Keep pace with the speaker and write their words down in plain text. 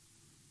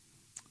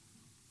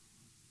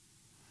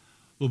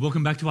Well,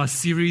 welcome back to our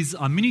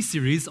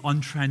mini-series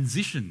on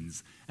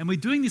transitions. And we're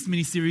doing this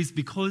mini-series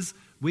because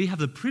we have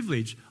the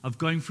privilege of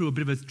going through a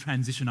bit of a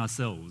transition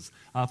ourselves.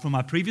 From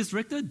our previous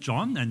rector,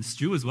 John, and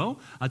Stu as well,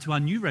 to our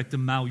new rector,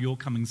 Mal, you're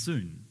coming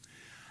soon.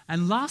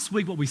 And last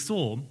week what we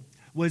saw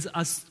was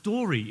a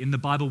story in the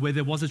Bible where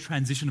there was a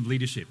transition of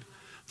leadership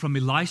from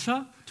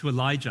Elijah to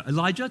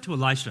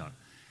Elisha.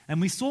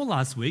 And we saw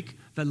last week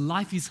that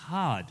life is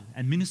hard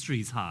and ministry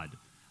is hard,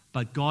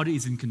 but God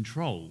is in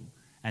control.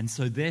 And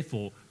so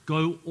therefore,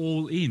 go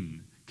all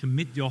in.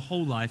 Commit your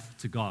whole life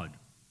to God.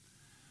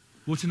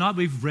 Well, today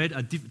we've read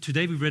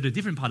a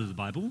different part of the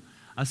Bible,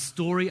 a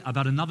story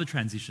about another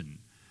transition.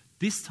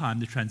 This time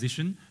the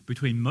transition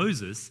between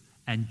Moses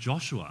and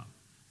Joshua.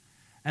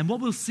 And what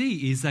we'll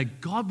see is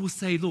that God will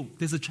say, look,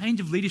 there's a change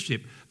of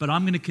leadership, but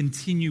I'm going to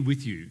continue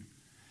with you.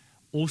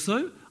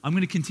 Also, I'm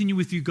going to continue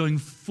with you going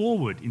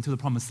forward into the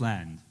promised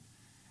land.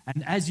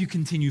 And as you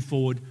continue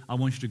forward, I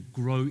want you to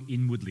grow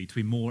inwardly to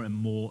be more and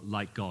more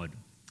like God.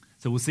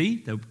 So we'll see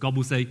that God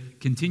will say,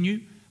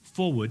 continue,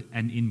 forward,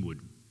 and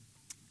inward.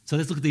 So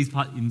let's look at these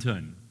parts in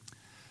turn.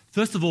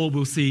 First of all,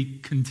 we'll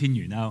see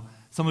continue. Now,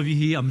 some of you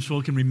here, I'm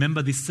sure, can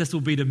remember this Cecil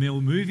B.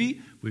 DeMille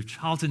movie with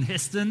Charlton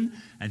Heston,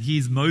 and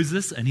here's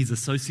Moses and his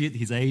associate,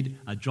 his aide,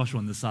 Joshua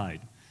on the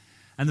side.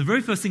 And the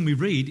very first thing we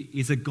read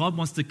is that God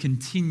wants to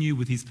continue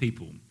with his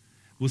people.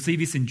 We'll see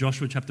this in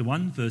Joshua chapter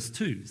 1, verse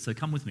 2. So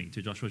come with me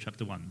to Joshua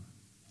chapter 1.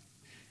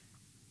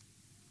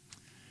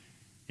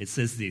 It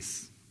says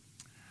this: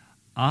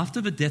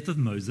 After the death of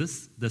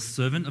Moses, the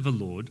servant of the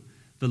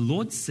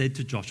Lord said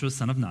to Joshua,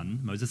 son of Nun,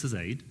 Moses'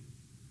 aide,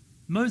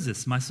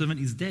 Moses, my servant,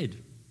 is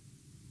dead.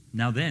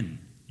 Now then,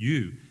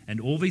 you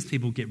and all these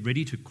people get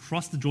ready to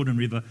cross the Jordan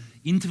River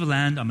into the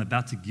land I'm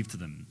about to give to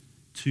them,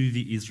 to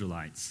the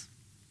Israelites.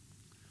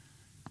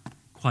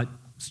 Quite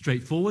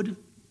straightforward.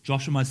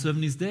 Joshua, my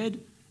servant, is dead,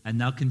 and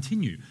now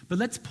continue. But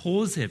let's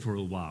pause here for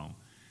a while,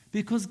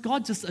 because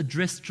God just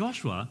addressed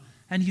Joshua,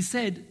 and he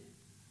said,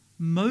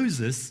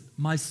 Moses,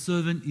 my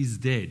servant, is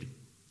dead.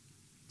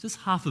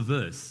 Just half a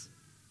verse.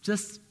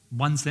 Just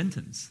one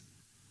sentence.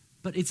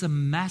 But it's a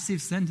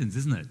massive sentence,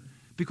 isn't it?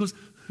 Because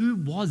who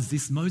was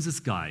this Moses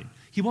guy?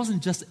 He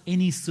wasn't just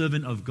any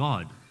servant of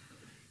God.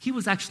 He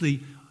was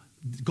actually,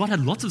 God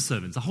had lots of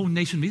servants, a whole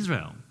nation of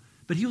Israel.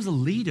 But he was a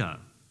leader.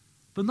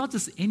 But not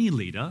just any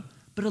leader,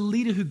 but a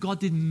leader who God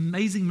did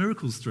amazing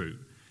miracles through.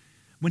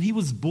 When he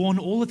was born,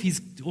 all of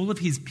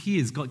his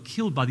peers got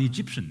killed by the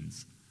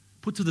Egyptians,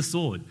 put to the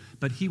sword,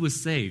 but he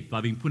was saved by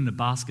being put in a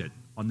basket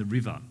on the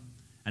river.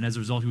 And as a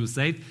result, he was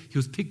saved. He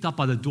was picked up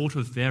by the daughter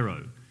of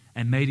Pharaoh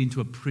and made into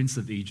a prince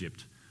of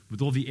Egypt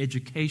with all the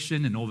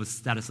education and all the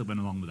status that went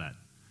along with that.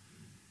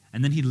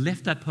 And then he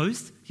left that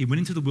post, he went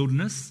into the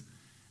wilderness,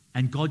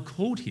 and God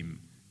called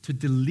him to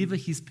deliver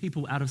his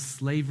people out of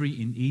slavery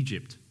in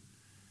Egypt.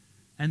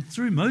 And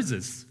through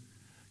Moses,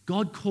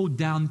 God called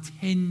down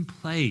 10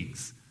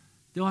 plagues.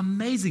 They were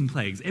amazing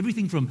plagues,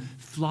 everything from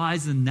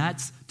flies and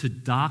gnats to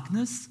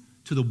darkness,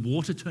 to the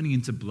water turning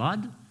into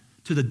blood,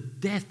 to the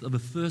death of the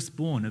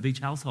firstborn of each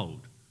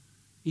household.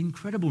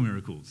 Incredible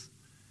miracles.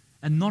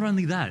 And not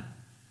only that,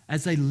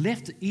 as they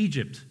left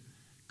Egypt,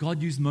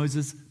 God used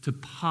Moses to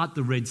part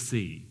the Red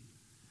Sea.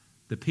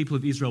 The people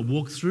of Israel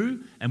walked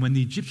through, and when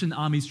the Egyptian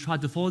armies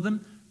tried to follow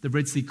them, the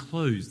Red Sea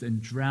closed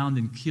and drowned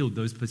and killed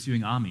those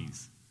pursuing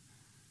armies.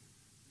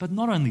 But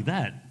not only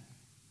that,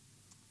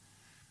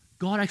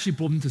 God actually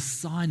brought them to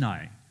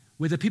Sinai,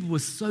 where the people were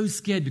so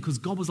scared because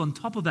God was on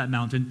top of that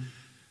mountain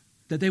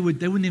that they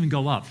wouldn't even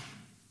go up.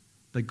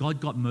 But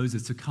God got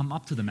Moses to come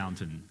up to the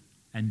mountain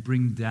and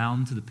bring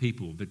down to the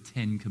people the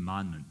 10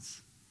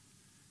 commandments.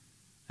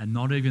 And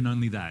not even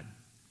only that,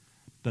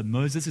 but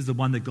Moses is the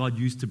one that God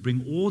used to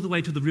bring all the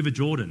way to the River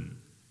Jordan.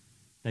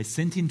 They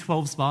sent in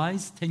 12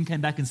 spies. 10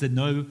 came back and said,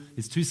 no,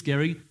 it's too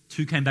scary.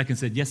 2 came back and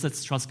said, yes,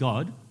 let's trust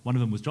God. One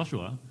of them was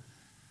Joshua.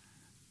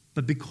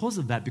 But because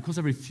of that, because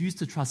they refused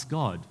to trust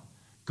God,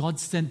 God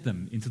sent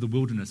them into the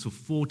wilderness for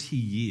 40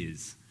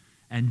 years.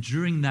 And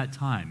during that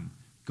time,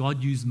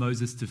 God used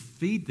Moses to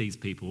feed these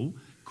people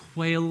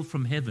quail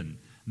from heaven,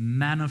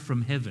 manna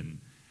from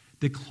heaven.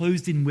 Their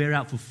clothes didn't wear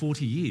out for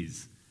 40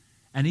 years,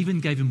 and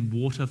even gave him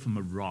water from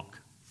a rock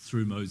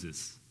through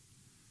Moses.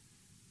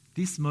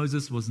 This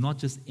Moses was not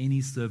just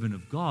any servant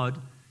of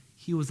God,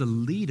 he was a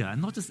leader,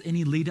 and not just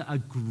any leader, a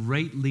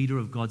great leader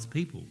of God's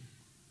people.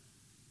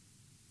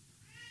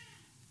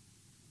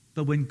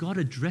 But when God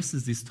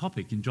addresses this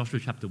topic in Joshua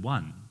chapter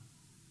 1,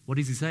 what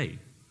does he say?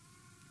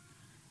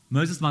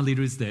 Moses, my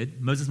leader, is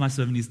dead. Moses, my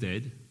servant, is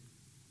dead.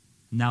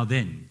 Now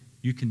then,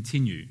 you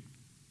continue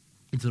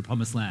into the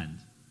promised land.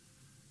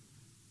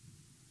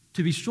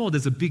 To be sure,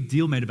 there's a big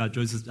deal made about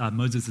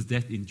Moses'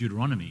 death in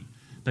Deuteronomy.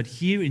 But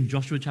here in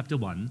Joshua chapter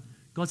 1,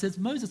 God says,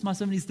 Moses, my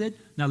servant, is dead.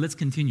 Now let's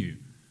continue.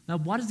 Now,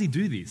 why does he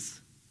do this?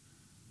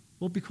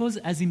 Well, because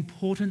as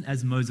important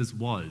as Moses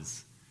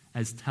was,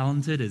 as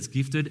talented, as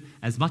gifted,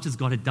 as much as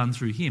God had done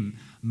through him,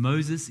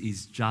 Moses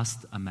is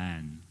just a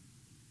man,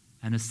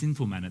 and a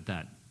sinful man at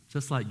that,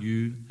 just like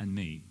you and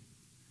me.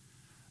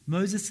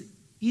 Moses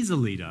is a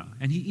leader,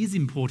 and he is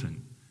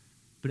important,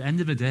 but at the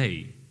end of the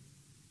day,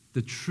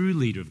 the true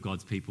leader of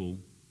God's people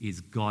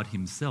is God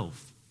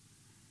himself.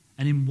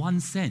 And in one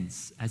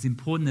sense, as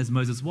important as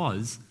Moses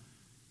was,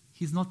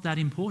 he's not that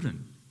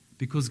important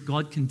because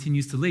God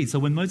continues to lead. So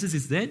when Moses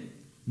is dead,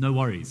 no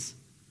worries.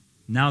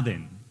 Now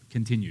then,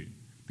 continue,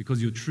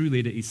 because your true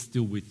leader is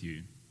still with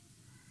you.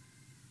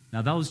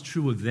 Now that was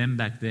true of them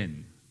back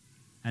then,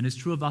 and it's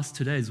true of us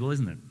today as well,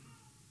 isn't it?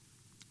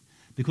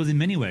 Because in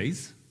many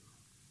ways,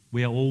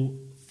 we are all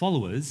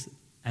followers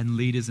and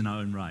leaders in our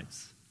own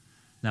rights.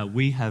 Now,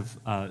 we have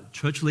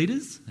church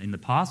leaders in the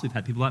past. We've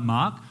had people like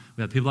Mark,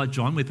 we have people like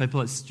John, we have people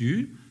like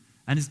Stu,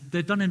 and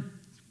they've done a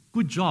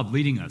good job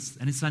leading us,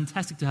 and it's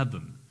fantastic to have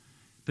them.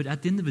 But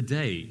at the end of the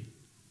day,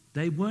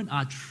 they weren't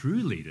our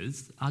true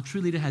leaders. Our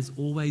true leader has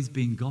always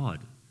been God.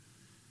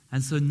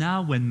 And so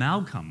now when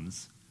Mal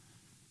comes,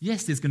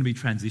 yes, there's going to be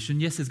transition,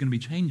 yes, there's going to be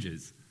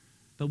changes,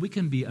 but we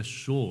can be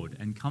assured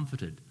and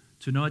comforted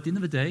to know at the end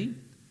of the day,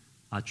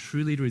 our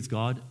true leader is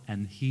God,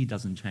 and he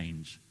doesn't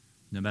change,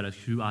 no matter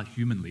who our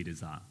human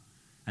leaders are.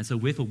 And so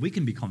therefore we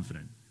can be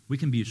confident, we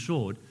can be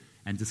assured,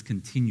 and just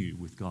continue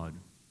with God.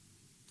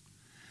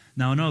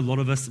 Now I know a lot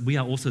of us, we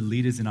are also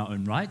leaders in our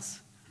own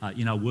rights,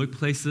 in our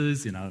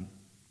workplaces,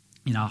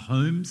 in our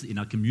homes, in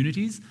our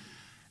communities,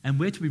 and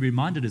we're to be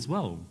reminded as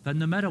well that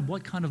no matter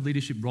what kind of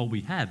leadership role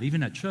we have,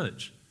 even at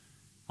church,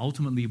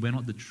 ultimately we're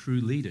not the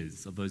true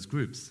leaders of those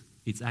groups.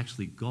 It's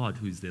actually God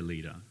who's their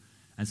leader.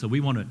 And so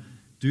we want to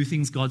do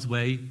things God's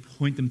way,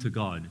 point them to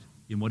God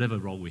in whatever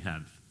role we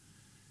have.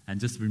 And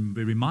just be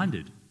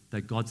reminded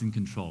that God's in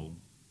control.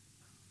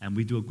 And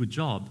we do a good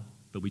job,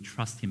 but we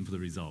trust him for the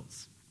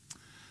results.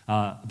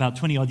 About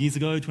 25 years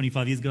ago,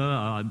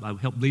 I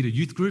helped lead a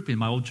youth group in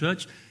my old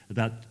church,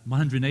 about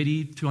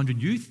 180,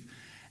 200 youth.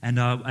 And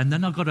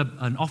then I got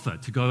an offer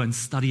to go and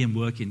study and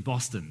work in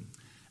Boston.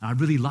 And I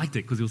really liked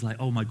it because it was like,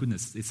 oh my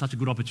goodness, it's such a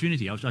good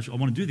opportunity. I want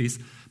to do this,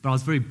 but I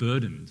was very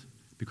burdened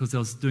because I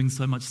was doing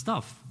so much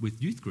stuff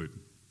with youth group.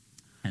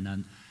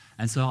 And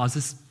so I was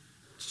just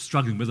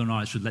struggling whether or not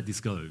I should let this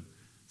go.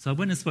 So I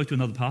went and spoke to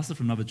another pastor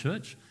from another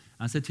church.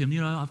 And I said to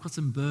him, I've got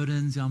some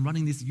burdens. I'm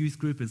running this youth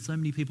group and so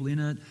many people in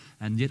it.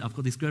 And yet I've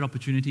got this great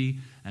opportunity.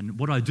 And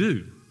what do I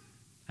do?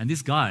 And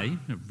this guy,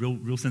 a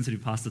real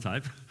sensitive pastor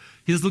type,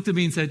 he just looked at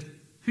me and said,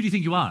 who do you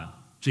think you are?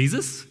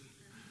 Jesus?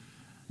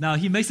 Now,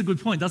 he makes a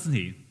good point, doesn't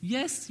he?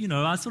 Yes,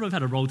 I sort of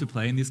had a role to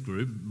play in this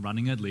group,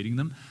 running it, leading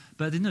them.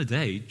 But at the end of the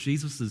day,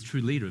 Jesus is the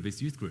true leader of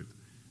this youth group.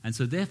 And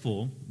so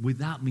therefore,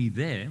 without me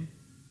there,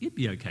 it'd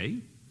be okay.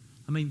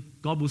 I mean,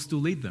 God will still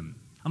lead them.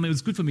 I mean, it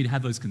was good for me to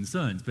have those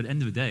concerns, but at the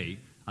end of the day,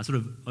 I sort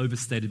of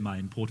overstated my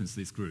importance to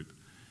this group.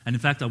 And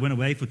in fact, I went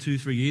away for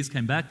 2-3 years,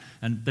 came back,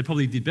 and they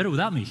probably did better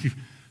without me.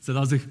 So that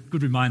was a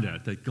good reminder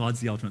that God's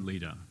the ultimate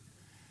leader.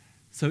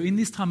 So in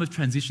this time of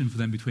transition for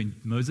them between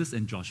Moses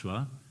and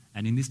Joshua,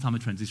 and in this time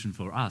of transition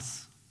for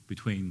us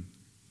between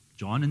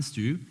John and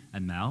Stu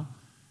and Mal,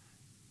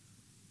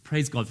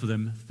 praise God for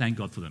them, thank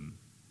God for them.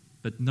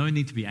 But no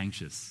need to be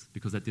anxious,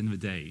 because at the end of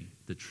the day,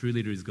 the true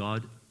leader is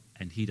God,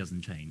 and he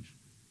doesn't change.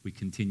 We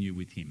continue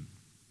with him.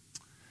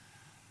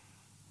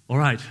 All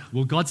right,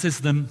 well, God says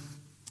to them,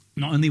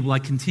 not only will I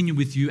continue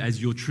with you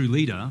as your true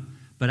leader,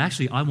 but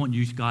actually I want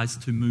you guys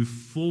to move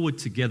forward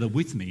together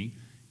with me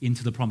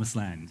into the promised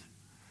land.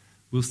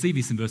 We'll see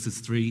this in verses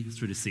 3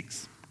 through to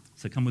 6.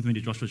 So come with me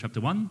to Joshua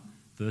chapter 1,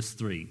 verse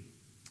 3.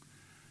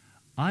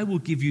 I will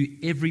give you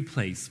every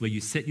place where you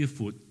set your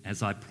foot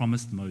as I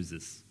promised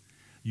Moses.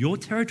 Your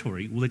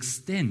territory will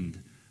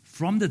extend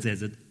from the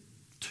desert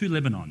to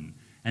Lebanon,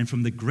 and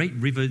from the great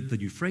river, the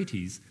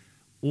Euphrates,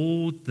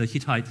 all the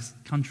Hittite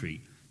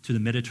country, to the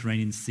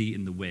Mediterranean Sea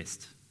in the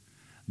west.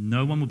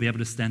 No one will be able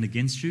to stand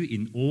against you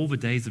in all the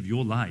days of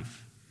your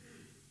life.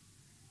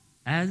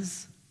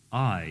 As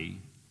I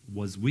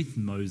was with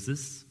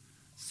Moses,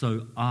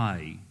 so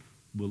I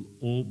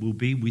will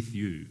be with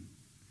you.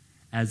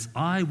 As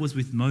I was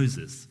with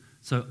Moses,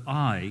 so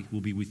I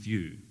will be with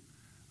you.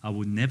 I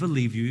will never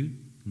leave you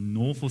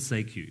nor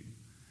forsake you.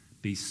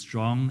 Be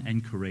strong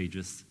and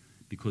courageous,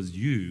 because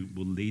you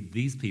will lead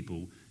these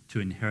people to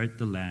inherit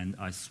the land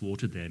I swore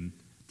to them,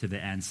 to their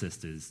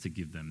ancestors, to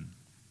give them.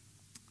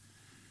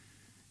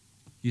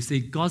 You see,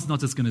 God's not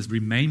just going to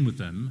remain with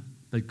them,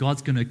 but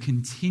God's going to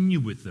continue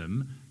with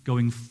them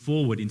going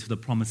forward into the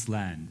promised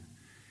land.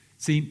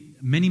 See,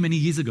 many, many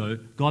years ago,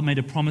 God made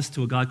a promise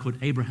to a guy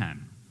called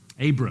Abram,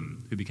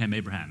 who became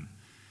Abraham.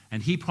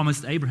 And he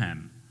promised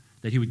Abraham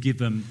that he would give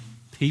them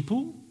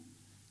people,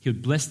 he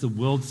would bless the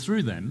world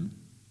through them,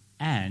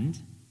 and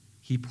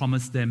he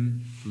promised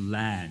them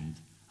land,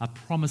 a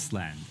promised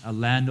land, a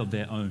land of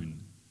their own.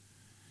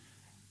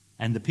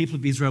 And the people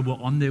of Israel were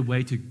on their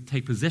way to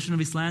take possession of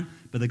this land,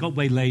 but they got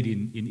waylaid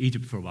in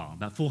Egypt for a while,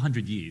 about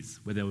 400 years,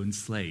 where they were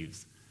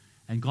enslaved.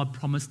 And God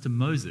promised to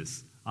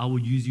Moses, I will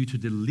use you to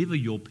deliver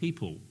your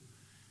people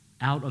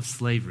out of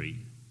slavery,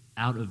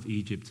 out of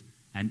Egypt,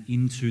 and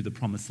into the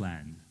promised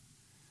land.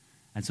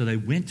 And so they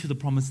went to the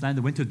promised land,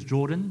 they went to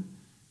Jordan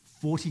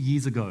 40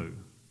 years ago.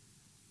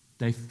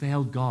 They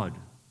failed God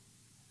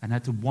and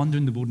had to wander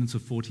in the wilderness for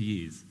 40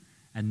 years.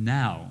 And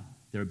now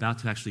they're about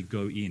to actually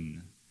go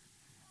in.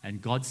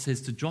 And God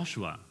says to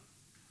Joshua,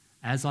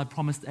 as I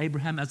promised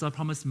Abraham, as I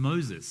promised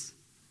Moses,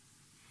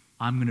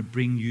 I'm going to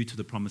bring you to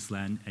the promised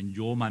land and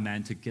you're my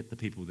man to get the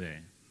people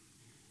there.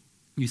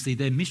 You see,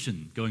 their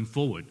mission going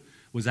forward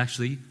was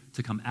actually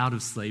to come out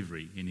of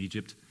slavery in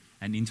Egypt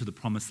and into the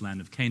promised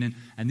land of Canaan.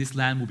 And this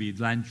land will be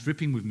land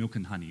dripping with milk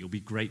and honey. It'll be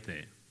great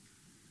there.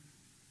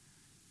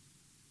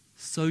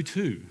 So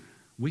too,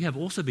 we have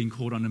also been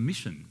called on a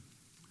mission,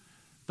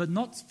 but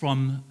not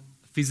from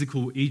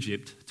physical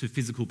Egypt to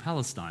physical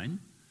Palestine,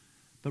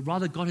 but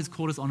rather God has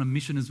called us on a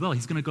mission as well.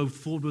 He's going to go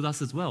forward with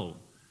us as well,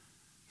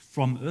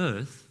 from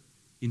earth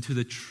into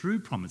the true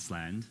promised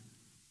land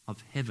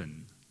of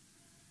heaven.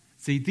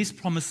 See, this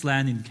promised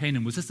land in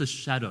Canaan was just a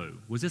shadow,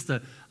 was just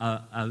a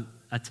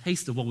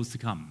taste of what was to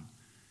come.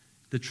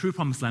 The true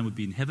promised land would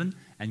be in heaven,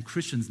 and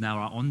Christians now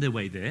are on their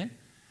way there.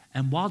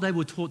 And while they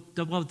were told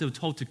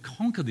to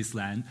conquer this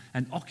land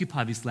and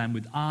occupy this land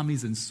with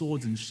armies and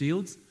swords and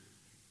shields,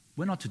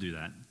 we're not to do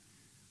that.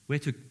 We're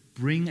to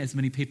bring as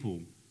many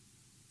people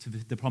to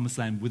the promised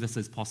land with us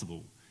as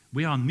possible.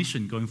 We are on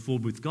mission going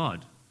forward with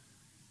God,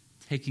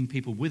 taking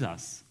people with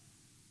us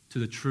to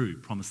the true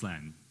promised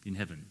land in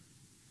heaven.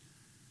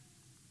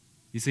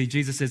 You see,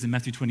 Jesus says in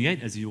Matthew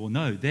 28, as you all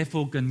know,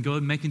 therefore go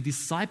making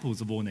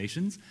disciples of all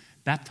nations,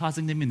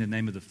 baptizing them in the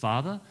name of the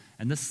Father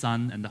and the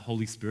Son and the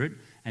Holy Spirit,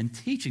 and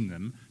teaching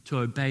them to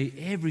obey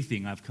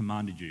everything I've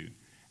commanded you.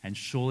 And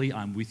surely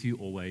I'm with you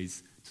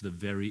always to the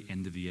very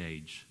end of the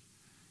age.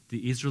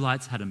 The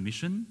Israelites had a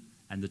mission,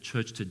 and the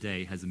church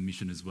today has a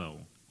mission as well,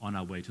 on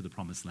our way to the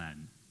promised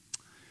land.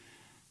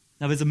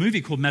 Now, there's a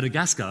movie called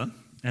Madagascar,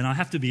 and I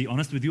have to be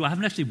honest with you, I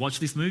haven't actually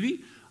watched this movie.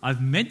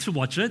 I've meant to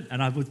watch it,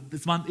 and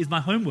it's my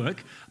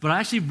homework, but I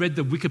actually read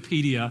the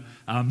Wikipedia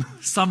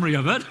summary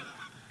of it,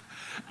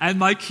 and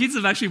my kids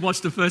have actually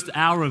watched the first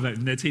hour of it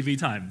in their TV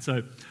time.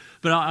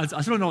 But I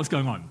sort of know what's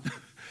going on.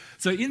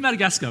 So in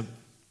Madagascar,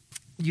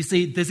 you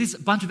see, there's this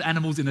bunch of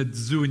animals in a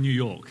zoo in New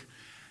York,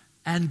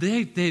 and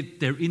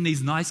they're in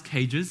these nice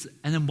cages,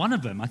 and then one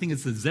of them, I think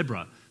it's the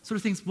zebra, sort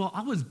of thinks, well,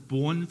 I was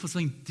born for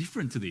something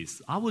different to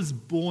this. I was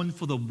born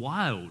for the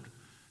wild.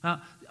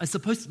 Life is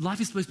supposed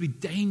to be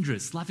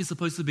dangerous. Life is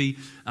supposed to be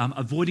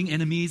avoiding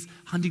enemies,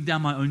 hunting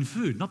down my own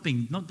food, not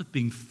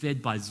being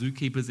fed by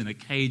zookeepers in a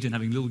cage and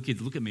having little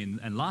kids look at me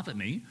and laugh at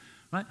me.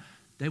 Right?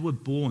 They were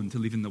born to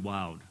live in the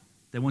wild.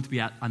 They want to be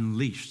out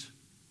unleashed,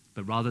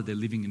 but rather they're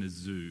living in a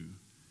zoo.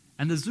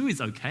 And the zoo is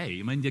okay.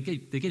 I mean, they're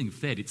getting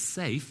fed. It's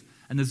safe.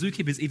 And the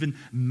zookeepers even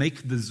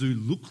make the zoo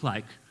look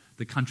like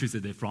the countries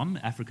that they're from,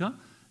 Africa.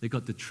 They've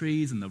got the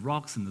trees and the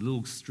rocks and the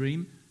little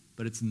stream,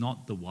 but it's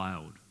not the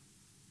wild.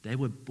 They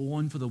were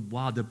born for the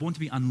wild. They're born to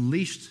be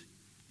unleashed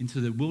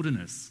into the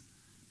wilderness,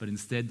 but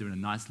instead they're in a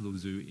nice little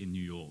zoo in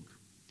New York.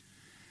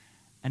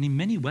 And in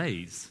many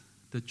ways,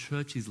 the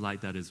church is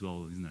like that as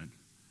well, isn't it?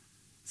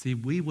 See,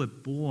 we were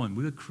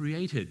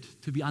created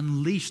to be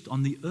unleashed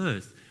on the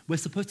earth. We're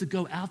supposed to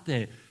go out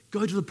there,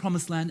 go to the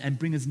promised land and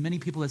bring as many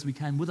people as we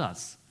can with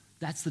us.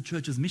 That's the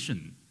church's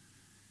mission.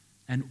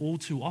 And all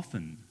too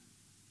often,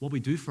 what we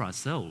do for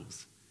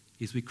ourselves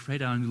is we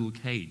create our own little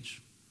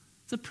cage.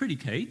 It's a pretty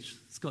cage.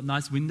 It's got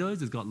nice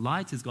windows, it's got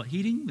lights, it's got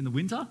heating in the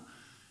winter.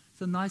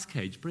 It's a nice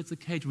cage, but it's a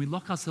cage. We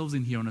lock ourselves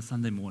in here on a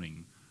Sunday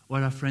morning or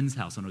at our friend's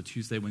house on a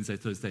Tuesday, Wednesday,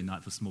 Thursday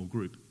night for a small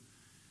group.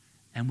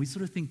 And we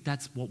sort of think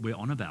that's what we're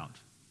on about.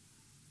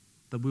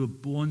 But we were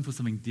born for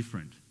something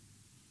different.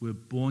 We were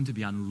born to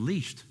be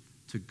unleashed,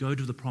 to go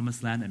to the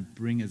promised land and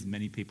bring as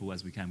many people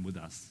as we can with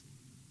us.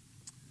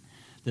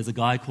 There's a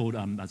guy called,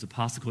 as a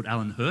pastor called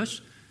Alan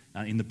Hirsch,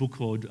 in the book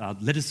called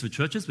Letters for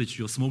Churches, which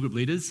your small group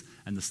leaders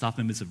and the staff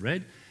members have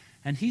read.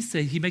 And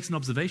he makes an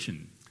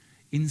observation.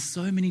 In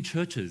so many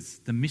churches,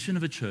 the mission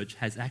of a church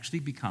has actually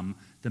become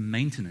the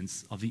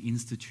maintenance of the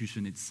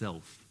institution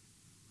itself.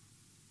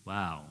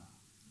 Wow.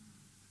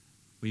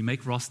 We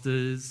make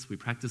rosters, we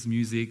practice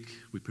music,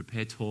 we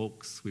prepare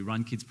talks, we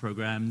run kids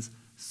programs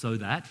so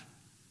that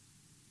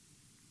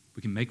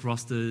we can make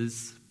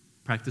rosters,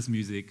 practice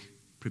music,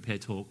 prepare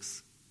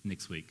talks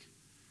next week.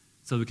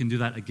 So we can do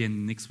that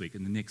again next week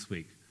and the next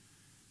week.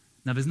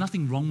 Now, there's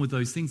nothing wrong with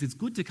those things. It's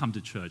good to come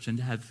to church and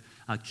to have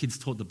our kids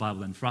taught the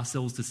Bible and for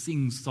ourselves to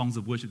sing songs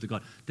of worship to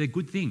God. They're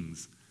good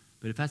things.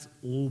 But if that's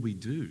all we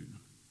do,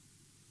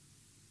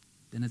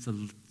 then it's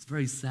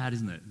very sad,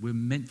 isn't it? We're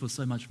meant for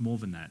so much more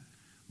than that.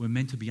 We're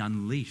meant to be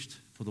unleashed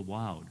for the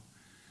wild.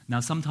 Now,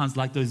 sometimes,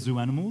 like those zoo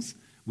animals,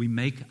 we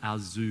make our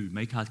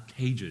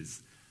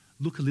cages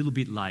look a little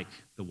bit like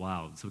the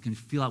wild, so we can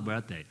feel like we're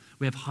out there.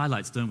 We have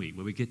highlights, don't we,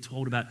 where we get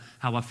told about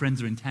how our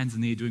friends are in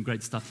Tanzania doing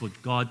great stuff for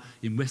God,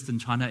 in Western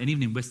China, and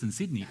even in Western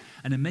Sydney,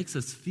 and it makes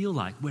us feel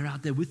like we're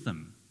out there with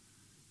them.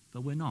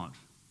 But we're not.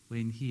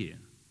 We're in here.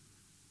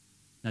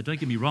 Now, don't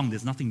get me wrong,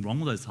 there's nothing wrong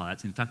with those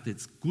highlights. In fact,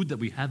 it's good that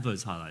we have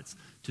those highlights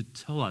to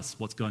tell us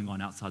what's going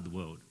on outside the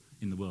world,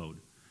 in the world,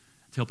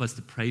 to help us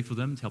to pray for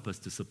them, to help us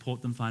to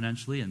support them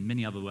financially, and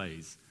many other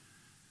ways.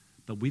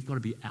 But we've got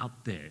to be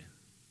out there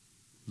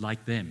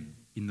like them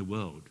in the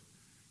world.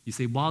 You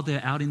see, while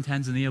they're out in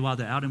Tanzania, while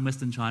they're out in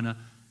Western China,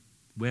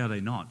 where are they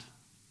not?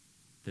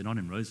 They're not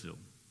in Roseville.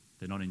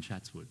 They're not in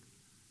Chatswood.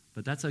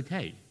 But that's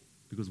okay,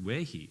 because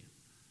we're here.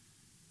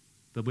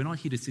 But we're not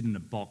here to sit in a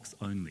box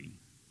only.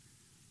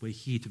 We're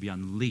here to be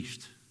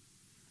unleashed,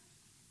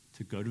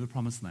 to go to the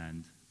promised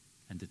land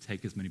and to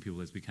take as many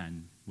people as we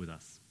can with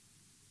us.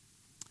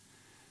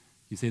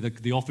 You see,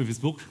 the author of his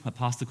book, a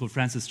pastor called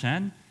Francis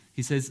Chan,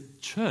 he says,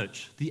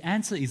 church, the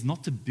answer is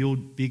not to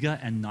build bigger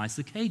and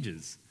nicer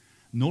cages,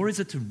 nor is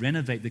it to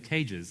renovate the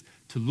cages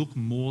to look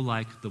more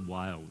like the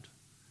wild.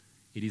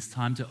 It is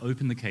time to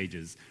open the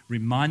cages,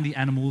 remind the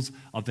animals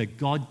of their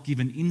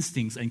God-given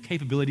instincts and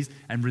capabilities,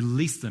 and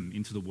release them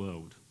into the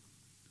world.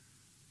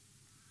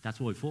 That's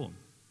what we're for.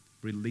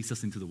 Release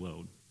us into the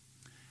world.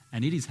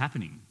 And it is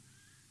happening.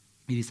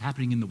 It is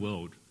happening in the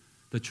world.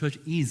 The church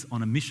is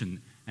on a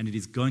mission, and it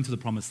is going to the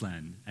promised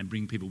land and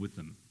bringing people with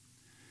them.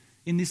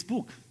 In this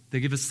book, they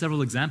give us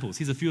several examples.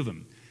 Here's a few of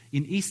them.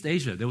 In East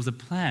Asia, there was a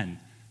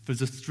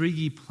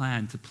 3-year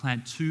plan to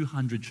plant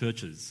 200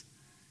 churches.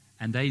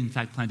 And they, in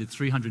fact, planted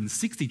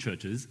 360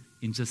 churches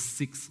in just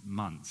 6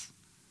 months.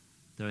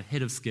 They're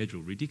ahead of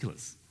schedule.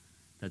 Ridiculous.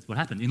 That's what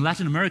happened. In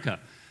Latin America,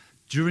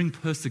 during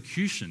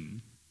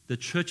persecution, the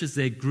churches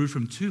there grew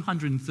from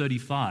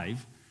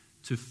 235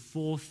 to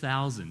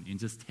 4,000 in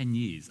just 10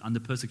 years under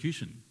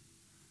persecution.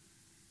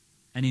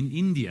 And in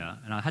India,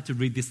 and I had to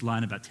read this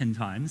line about 10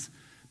 times,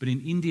 but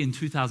in India in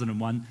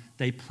 2001,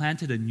 they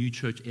planted a new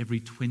church every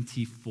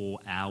 24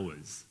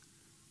 hours.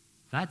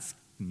 That's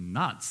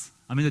nuts.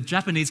 I mean, the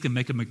Japanese can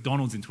make a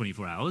McDonald's in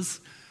 24 hours,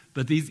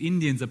 but these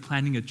Indians are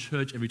planting a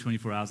church every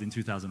 24 hours in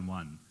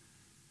 2001.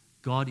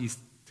 God is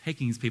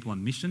taking his people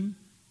on mission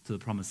to the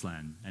promised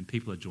land, and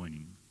people are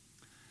joining.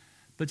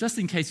 But just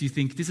in case you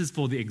think this is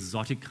for the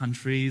exotic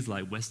countries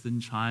like Western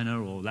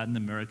China or Latin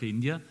America,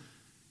 India,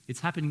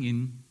 it's happening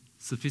in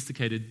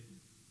sophisticated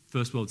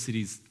first world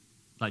cities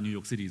like New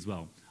York City as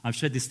well. I've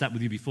shared this stat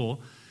with you before,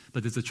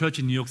 but there's a church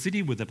in New York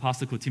City with a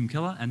pastor called Tim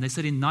Keller, and they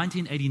said in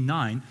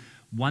 1989,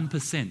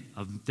 1%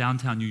 of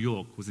downtown New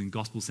York was in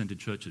gospel-centered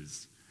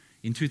churches.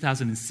 In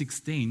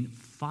 2016,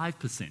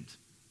 5%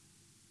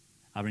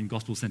 are in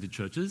gospel-centered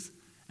churches,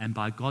 and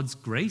by God's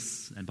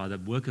grace and by the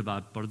work of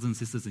our brothers and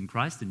sisters in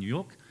Christ in New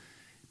York,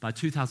 by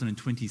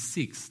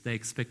 2026, they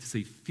expect to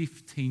see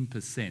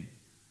 15%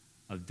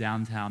 of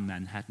downtown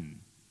Manhattan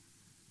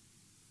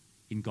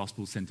in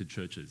gospel-centered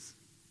churches.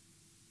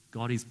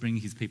 God is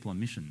bringing his people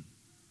on mission.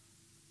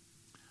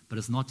 But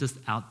it's not just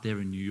out there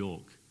in New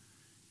York.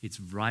 It's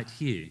right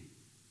here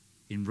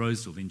in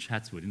Roseville, in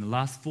Chatswood. In the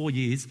last 4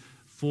 years,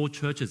 4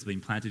 churches have been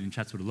planted in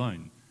Chatswood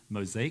alone.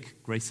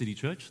 Mosaic, Grace City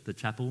Church, The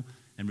Chapel,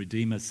 and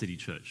Redeemer City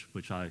Church,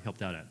 which I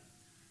helped out at.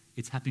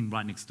 It's happening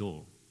right next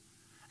door.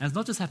 And it's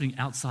not just happening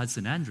outside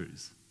St.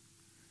 Andrews.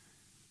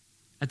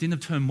 At the end of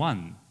term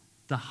 1,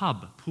 the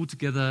Hub pulled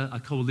together a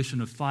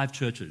coalition of 5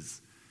 churches.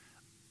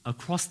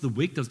 Across the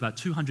week, there was about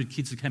 200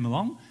 kids who came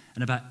along,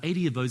 and about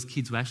 80 of those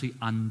kids were actually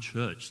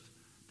unchurched.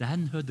 They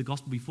hadn't heard the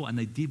gospel before, and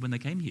they did when they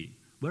came here.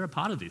 We're a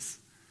part of this.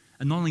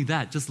 And not only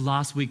that, just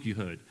last week you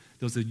heard,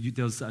 there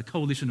was a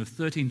coalition of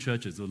 13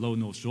 churches, the Lower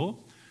North Shore,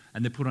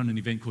 and they put on an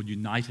event called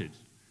United.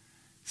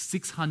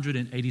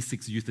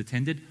 686 youth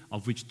attended,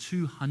 of which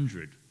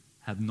 200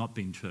 have not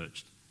been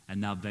churched, and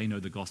now they know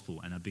the gospel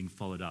and are being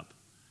followed up.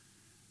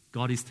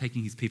 God is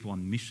taking his people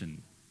on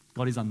mission.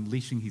 God is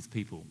unleashing his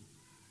people.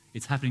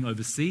 It's happening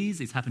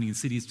overseas, it's happening in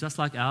cities just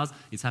like ours,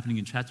 it's happening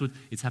in Chatswood,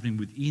 it's happening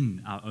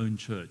within our own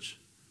church.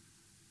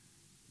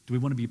 Do we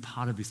want to be a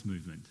part of this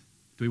movement?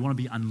 Do we want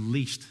to be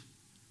unleashed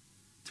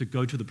to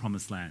go to the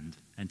promised land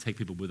and take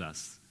people with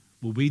us?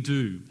 Will we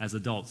do, as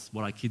adults,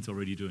 what our kids are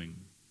already doing?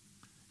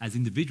 As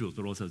individuals,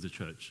 but also as a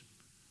church.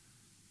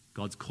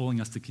 God's calling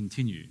us to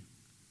continue,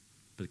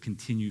 but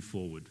continue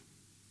forward.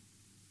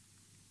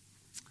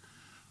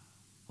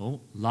 Well,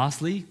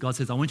 lastly, God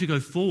says, I want you to go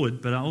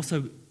forward, but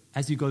also,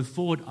 as you go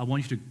forward, I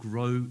want you to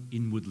grow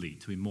inwardly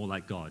to be more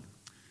like God.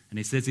 And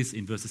he says this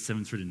in verses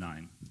 7 through to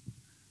 9.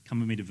 Come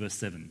with me to verse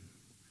 7.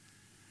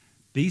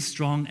 Be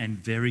strong and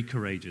very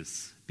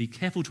courageous. Be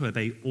careful to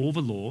obey all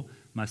the law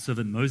my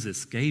servant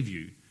Moses gave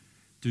you.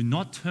 Do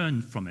not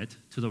turn from it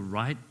to the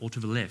right or to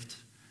the left,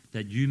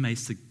 that you may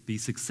be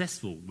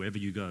successful wherever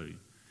you go.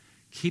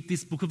 Keep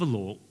this book of the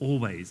law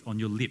always on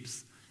your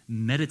lips.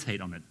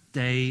 Meditate on it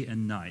day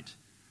and night,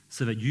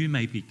 so that you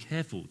may be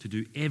careful to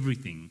do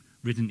everything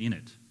written in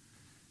it.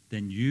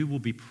 Then you will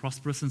be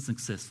prosperous and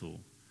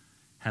successful.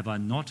 Have I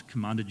not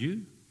commanded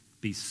you?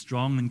 Be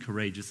strong and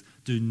courageous.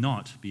 Do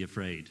not be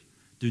afraid.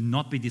 Do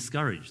not be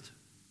discouraged.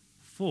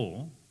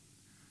 For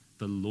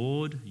the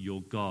Lord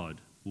your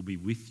God will be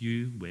with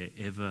you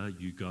wherever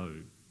you go.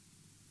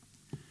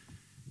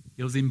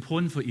 It was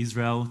important for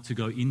Israel to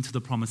go into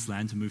the promised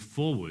land, to move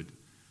forward,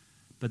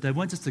 but they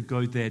weren't just to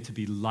go there to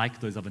be like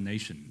those other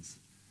nations.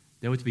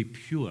 They were to be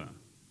pure.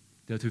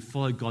 They were to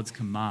follow God's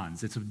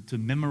commands. They were to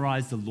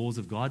memorize the laws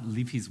of God,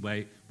 live his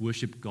way,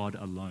 worship God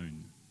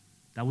alone.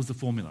 That was the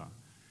formula.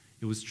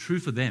 It was true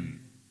for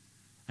them,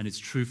 and it's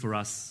true for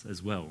us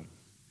as well.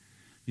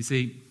 You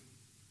see,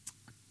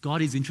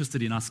 God is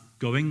interested in us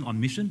going on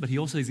mission, but he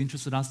also is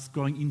interested in us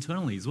growing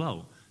internally as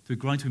well, to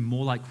growing to be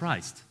more like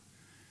Christ.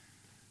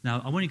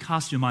 Now, I want you to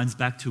cast your minds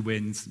back to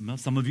when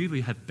some of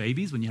you have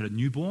babies, when you had a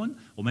newborn,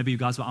 or maybe you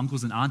guys were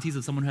uncles and aunties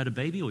of someone who had a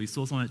baby, or you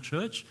saw someone at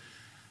church.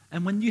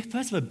 And when you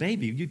first have a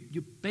baby,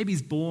 your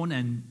baby's born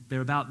and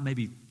they're about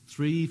maybe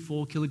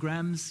 3-4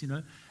 kilograms,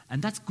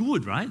 and that's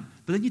good, right?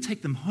 But then you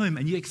take them home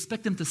and you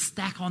expect them to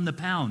stack on the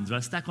pounds,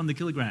 right? Stack on the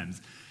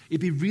kilograms.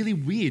 It'd be really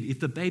weird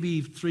if the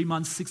baby 3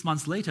 months, 6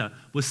 months later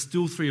was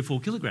still 3 or 4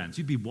 kilograms.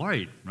 You'd be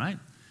worried, right?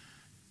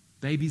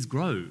 Babies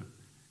grow.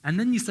 And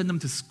then you send them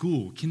to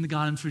school,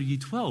 kindergarten through year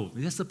 12.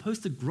 They're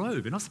supposed to grow.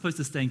 They're not supposed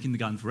to stay in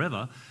kindergarten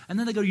forever. And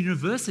then they go to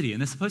university,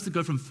 and they're supposed to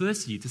go from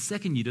first year to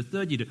second year to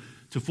third year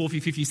to fourth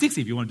year, fifth year, sixth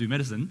year if you want to do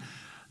medicine.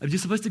 You're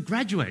supposed to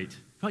graduate.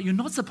 Right? You're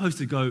not supposed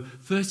to go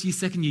first year,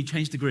 second year,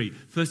 change degree,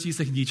 first year,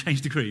 second year,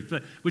 change degree,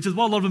 which is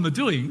what a lot of them are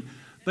doing.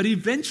 But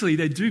eventually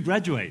they do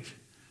graduate.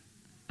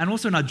 And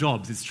also in our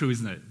jobs, it's true,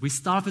 isn't it? We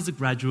start off as a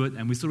graduate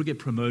and we sort of get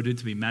promoted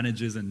to be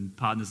managers and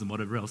partners and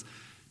whatever else.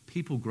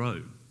 People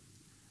grow.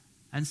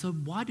 And so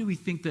why do we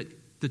think that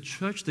the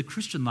church, the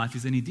Christian life,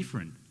 is any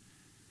different?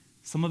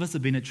 Some of us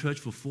have been at church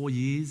for 4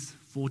 years,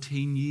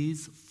 14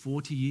 years,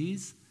 40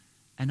 years,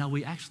 and are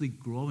we actually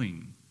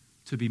growing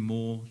to be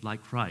more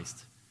like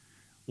Christ?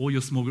 All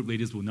your small group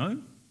leaders will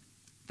know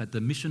that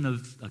the mission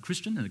of a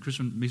Christian and the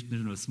Christian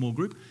mission of a small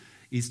group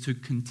is to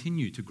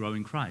continue to grow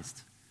in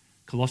Christ.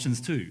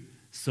 Colossians 2,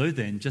 so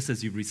then, just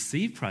as you've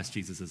received Christ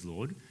Jesus as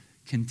Lord,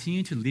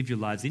 continue to live your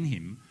lives in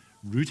him,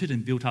 rooted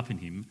and built up in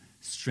him,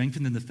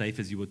 strengthened in the faith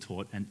as you were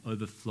taught, and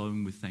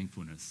overflowing with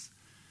thankfulness.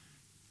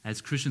 As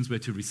Christians, we're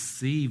to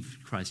receive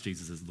Christ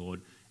Jesus as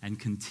Lord and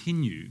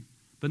continue,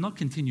 but not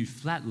continue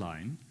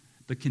flatline,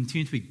 but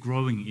continue to be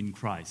growing in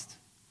Christ.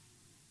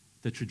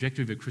 The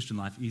trajectory of a Christian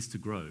life is to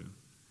grow.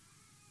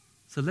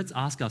 So let's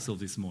ask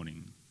ourselves this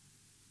morning,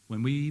 are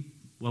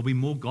we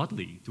more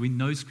godly? Do we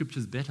know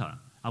scriptures better?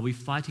 Are we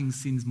fighting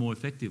sins more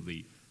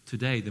effectively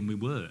today than we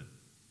were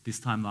this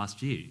time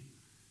last year,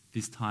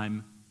 this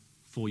time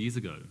 4 years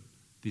ago,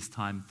 this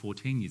time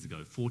 14 years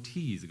ago, 40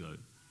 years ago?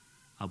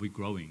 Are we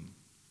growing?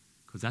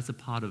 Because that's a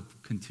part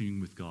of continuing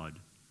with God,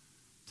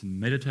 to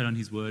meditate on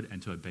his word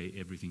and to obey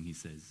everything he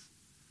says.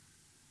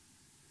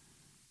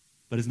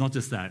 But it's not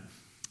just that.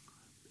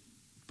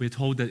 We're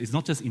told that it's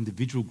not just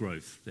individual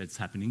growth that's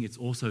happening, it's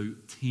also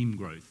team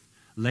growth.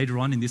 Later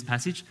on in this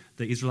passage,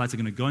 the Israelites are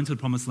going to go into the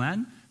promised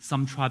land.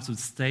 Some tribes would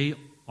stay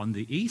on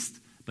the east,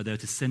 but they were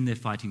to send their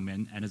fighting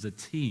men, and as a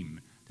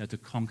team, they had to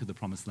conquer the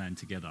promised land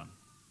together.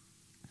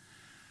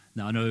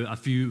 Now, I know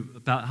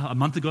about a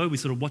month ago, we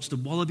sort of watched the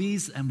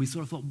Wallabies, and we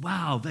sort of thought,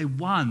 wow, they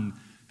won.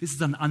 This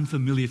is an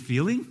unfamiliar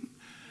feeling.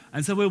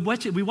 And so we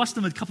watched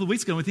them a couple of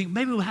weeks ago, and we think,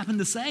 maybe it will happen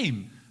the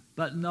same.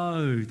 But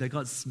no, they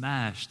got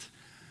smashed.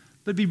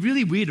 But it'd be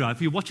really weird, right, if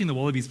you're watching the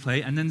Wallabies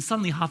play, and then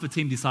suddenly half the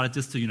team decided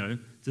just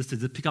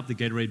to pick up the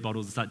Gatorade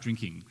bottles and start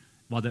drinking,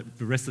 while the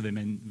rest of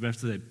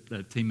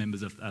their team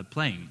members are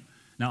playing.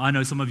 Now, I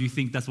know some of you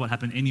think that's what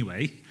happened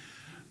anyway,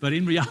 but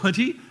in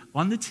reality,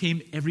 on the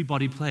team,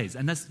 everybody plays.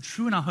 And that's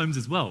true in our homes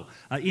as well.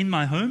 In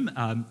my home,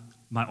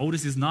 my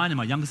oldest is 9 and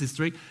my youngest is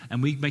 3,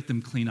 and we make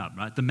them clean up,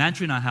 right? The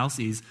mantra in our house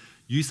is,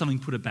 use something,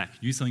 put it back.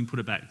 Use something, put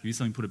it back. Use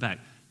something, put it back.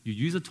 You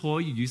use a toy,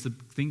 you use the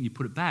thing, you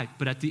put it back.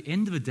 But at the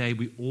end of the day,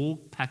 we all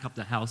pack up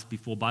the house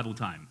before Bible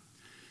time.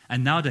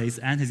 And nowadays,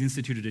 Anne has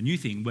instituted a new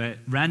thing where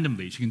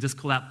randomly she can just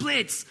call out,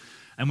 Blitz!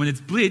 And when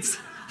it's Blitz,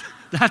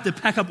 they have to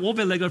pack up all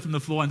their Lego from the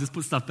floor and just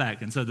put stuff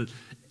back. And so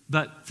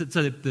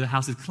that the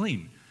house is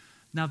clean.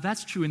 Now,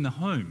 that's true in the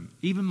home.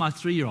 Even my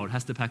 3-year-old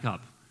has to pack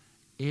up.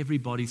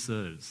 Everybody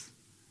serves.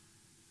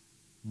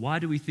 Why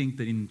do we think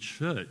that in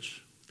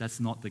church that's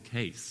not the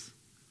case?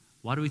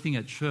 Why do we think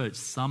at church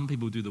some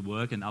people do the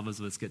work and others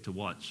of us get to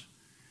watch?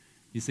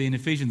 You see, in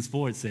Ephesians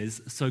 4 it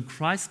says, so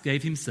Christ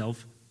gave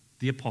himself,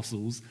 the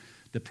apostles,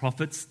 the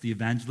prophets, the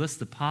evangelists,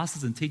 the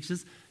pastors and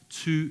teachers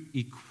to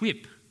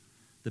equip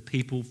the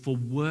people for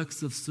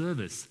works of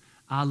service.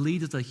 Our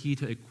leaders are here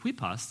to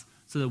equip us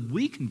so that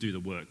we can do the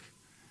work,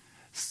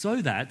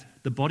 so that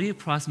the body of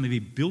Christ may be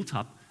built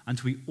up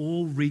until we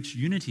all reach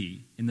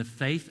unity in the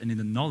faith and in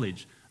the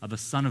knowledge of the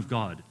Son of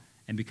God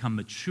and become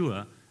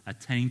mature,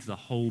 attaining to the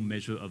whole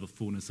measure of the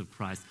fullness of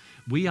Christ.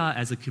 We are,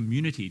 as a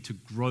community, to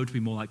grow to be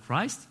more like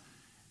Christ,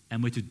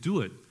 and we're to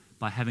do it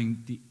by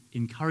having the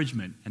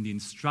encouragement and the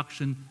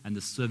instruction and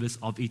the service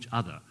of each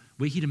other.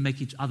 We're here to make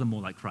each other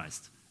more like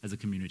Christ as a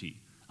community.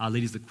 Our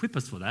leaders equip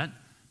us for that,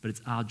 but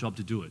it's our job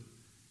to do it.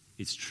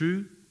 It's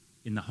true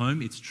in the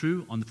home, it's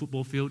true on the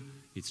football field,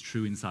 it's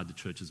true inside the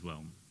church as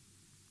well.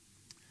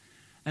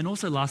 And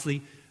also,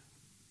 lastly,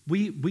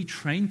 we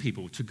train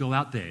people to go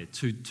out there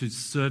to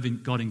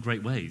serve God in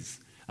great ways.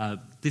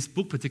 This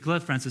book particular,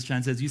 Francis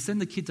Chan says, you send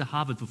the kid to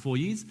Harvard for 4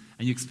 years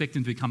and you expect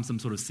him to become some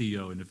sort of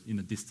CEO in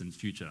a distant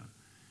future.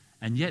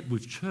 And yet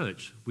with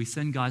church, we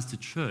send guys to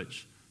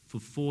church for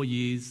 4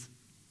 years,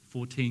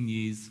 14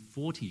 years,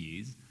 40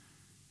 years.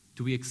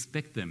 Do we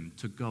expect them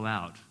to go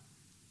out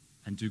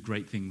and do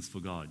great things for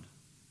God?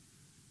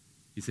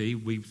 You see,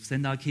 we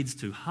send our kids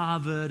to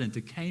Harvard and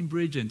to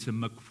Cambridge and to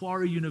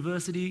Macquarie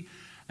University,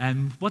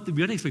 and what we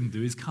don't expect them to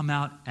do is come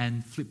out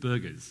and flip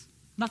burgers.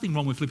 Nothing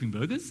wrong with flipping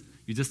burgers.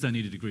 You just don't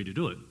need a degree to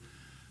do it.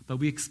 But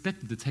we expect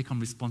them to take on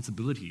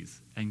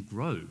responsibilities and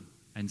grow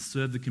and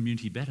serve the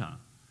community better.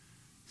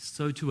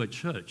 So too at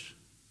church,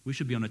 we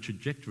should be on a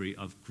trajectory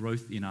of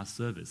growth in our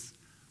service.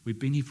 We've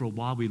been here for a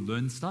while, we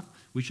learned stuff,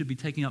 we should be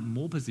taking up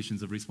more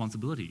positions of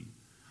responsibility.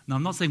 Now,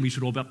 I'm not saying we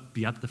should all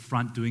be at the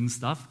front doing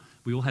stuff.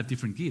 We all have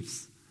different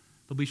gifts.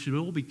 But we should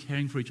all be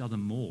caring for each other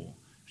more.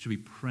 We should be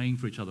praying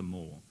for each other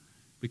more.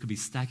 We could be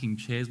stacking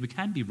chairs. We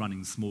can be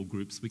running small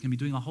groups. We can be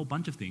doing a whole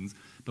bunch of things,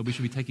 but we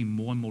should be taking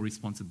more and more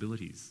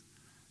responsibilities.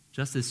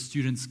 Just as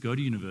students go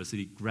to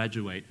university,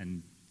 graduate,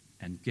 and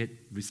get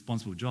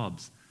responsible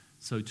jobs,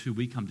 so too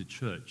we come to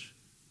church,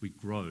 we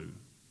grow,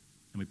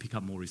 and we pick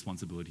up more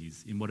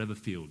responsibilities in whatever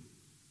field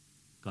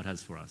God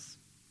has for us.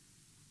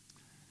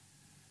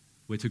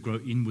 We're to grow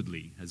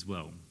inwardly as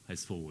well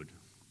as forward.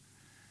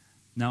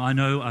 Now, I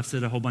know I've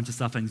said a whole bunch of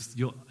stuff and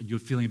you're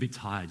feeling a bit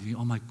tired. You think,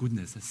 oh my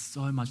goodness, there's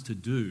so much to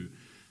do.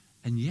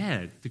 And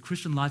yeah, the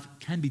Christian life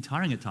can be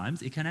tiring at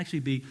times. It can actually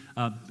be,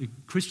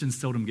 Christians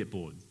seldom get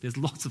bored. There's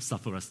lots of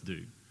stuff for us to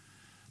do.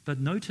 But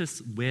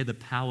notice where the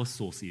power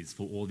source is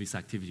for all this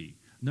activity.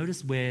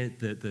 Notice where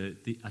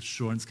the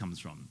assurance comes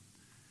from.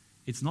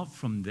 It's not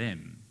from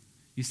them.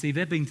 You see,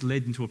 they're being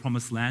led into a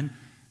promised land.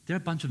 They're a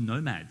bunch of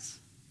nomads.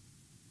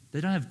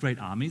 They don't have great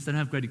armies. They don't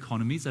have great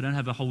economies. They don't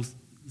have a whole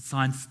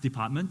science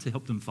department to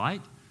help them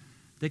fight.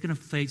 They're going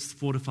to face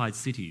fortified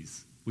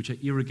cities, which are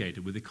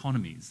irrigated with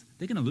economies.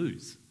 They're going to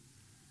lose.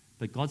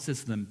 But God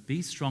says to them,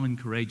 be strong and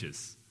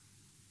courageous,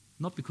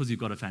 not because you've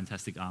got a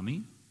fantastic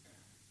army,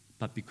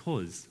 but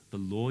because the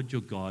Lord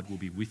your God will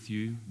be with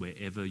you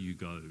wherever you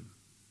go.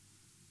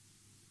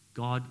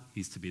 God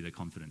is to be their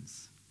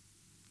confidence.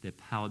 They're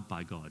powered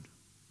by God.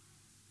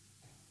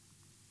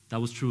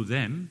 That was true of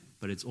them,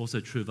 but it's also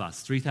true of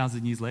us.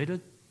 3,000 years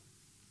later,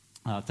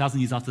 1,000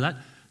 years after that,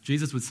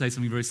 Jesus would say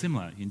something very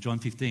similar in John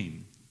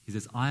 15. He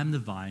says, I am the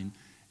vine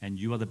and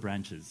you are the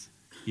branches.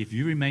 If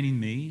you remain in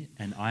me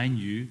and I in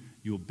you,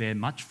 you will bear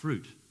much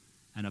fruit.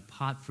 And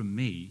apart from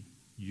me,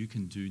 you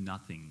can do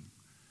nothing.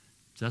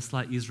 Just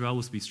like Israel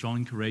was to be strong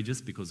and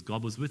courageous because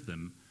God was with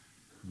them,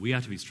 we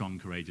are to be strong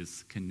and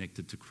courageous,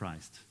 connected to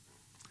Christ.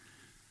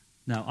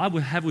 Now, I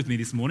will have with me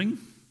this morning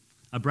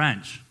a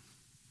branch.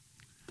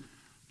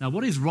 Now,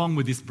 what is wrong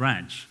with this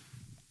branch?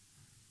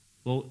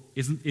 Well,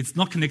 it's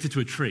not connected to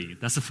a tree.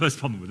 That's the first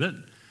problem with it.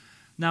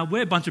 Now,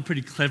 we're a bunch of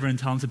pretty clever and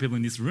talented people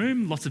in this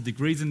room, lots of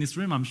degrees in this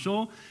room, I'm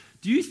sure.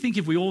 Do you think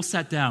if we all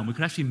sat down, we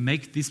could actually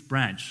make this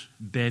branch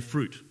bear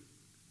fruit?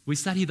 We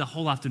sat here the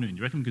whole afternoon. Do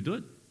you reckon we could do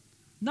it?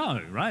 No,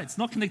 right? It's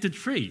not connected to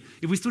a tree.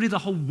 If we stood here the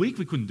whole week,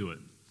 we couldn't do it.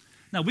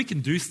 Now, we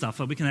can do stuff,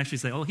 but we can actually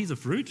say, oh, here's a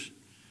fruit,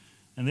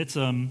 and let's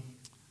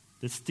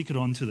stick it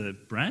onto the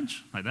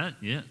branch, like that.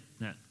 Yeah,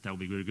 that will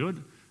be really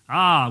good.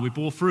 We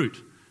bore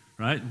fruit,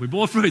 right? We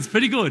bore fruit. It's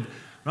pretty good,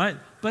 right?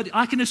 But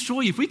I can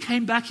assure you, if we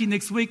came back here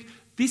next week,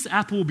 this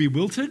apple will be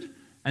wilted,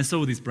 and so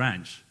will this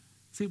branch.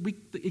 See,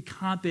 it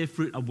can't bear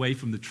fruit away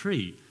from the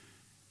tree.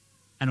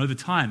 And over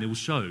time, it will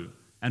show.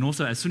 And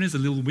also, as soon as a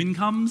little wind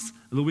comes,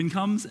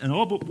 and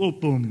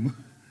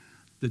boom,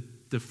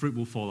 the fruit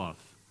will fall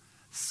off.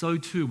 So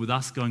too with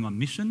us going on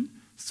mission,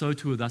 so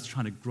too with us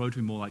trying to grow to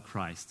be more like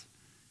Christ.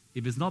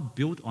 If it's not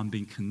built on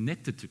being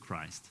connected to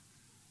Christ,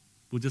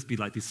 we'll just be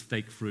like this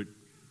fake fruit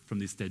from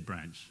this dead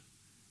branch.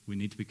 We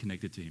need to be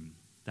connected to him.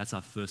 That's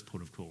our first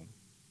port of call.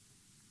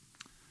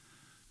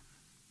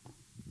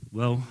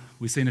 Well,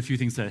 we've seen a few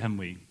things today, haven't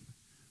we?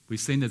 We've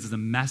seen that there's a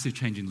massive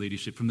change in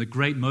leadership from the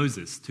great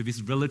Moses to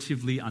this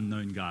relatively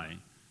unknown guy,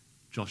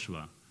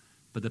 Joshua.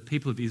 But the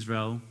people of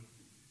Israel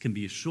can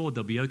be assured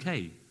they'll be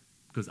okay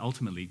because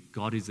ultimately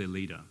God is their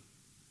leader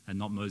and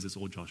not Moses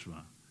or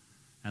Joshua.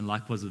 And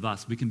likewise with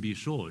us, we can be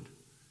assured,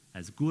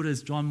 as good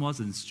as John was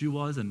and Stu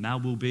was and Mal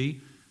will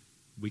be,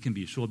 we can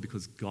be assured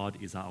because God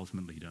is our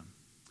ultimate leader.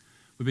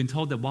 We've been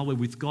told that while we're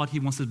with God, he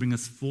wants to bring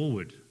us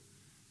forward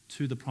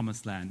to the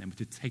promised land and we're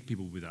to take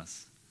people with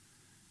us.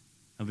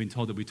 And we've been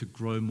told that we're to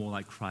grow more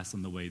like Christ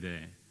on the way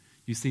there.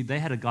 You see, they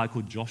had a guy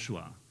called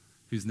Joshua,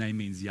 whose name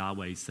means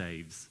Yahweh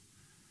saves.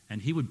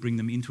 And he would bring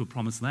them into a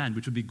promised land,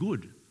 which would be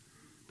good.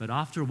 But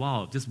after a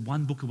while, just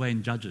one book away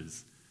in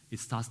Judges, it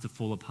starts to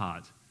fall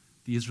apart.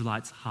 The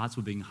Israelites' hearts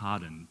were being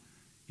hardened.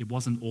 It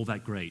wasn't all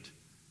that great.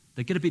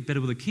 They get a bit better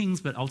with the kings,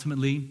 but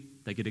ultimately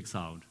they get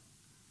exiled.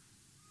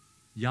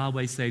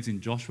 Yahweh saves in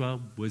Joshua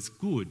was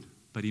good,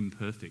 but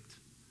imperfect.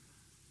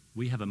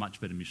 We have a much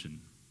better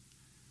mission.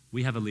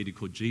 We have a leader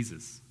called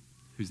Jesus,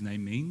 whose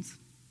name means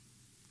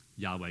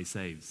Yahweh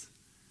saves.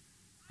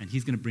 And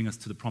he's going to bring us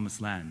to the promised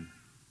land.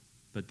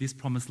 But this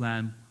promised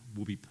land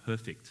will be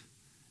perfect,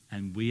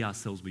 and we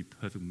ourselves will be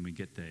perfect when we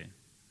get there.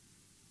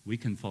 We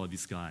can follow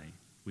this guy.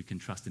 We can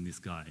trust in this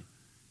guy.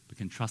 We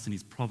can trust in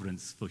his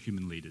providence for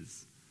human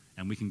leaders.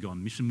 And we can go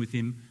on mission with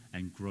him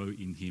and grow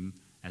in him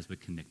as we're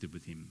connected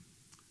with him.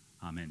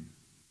 Amen.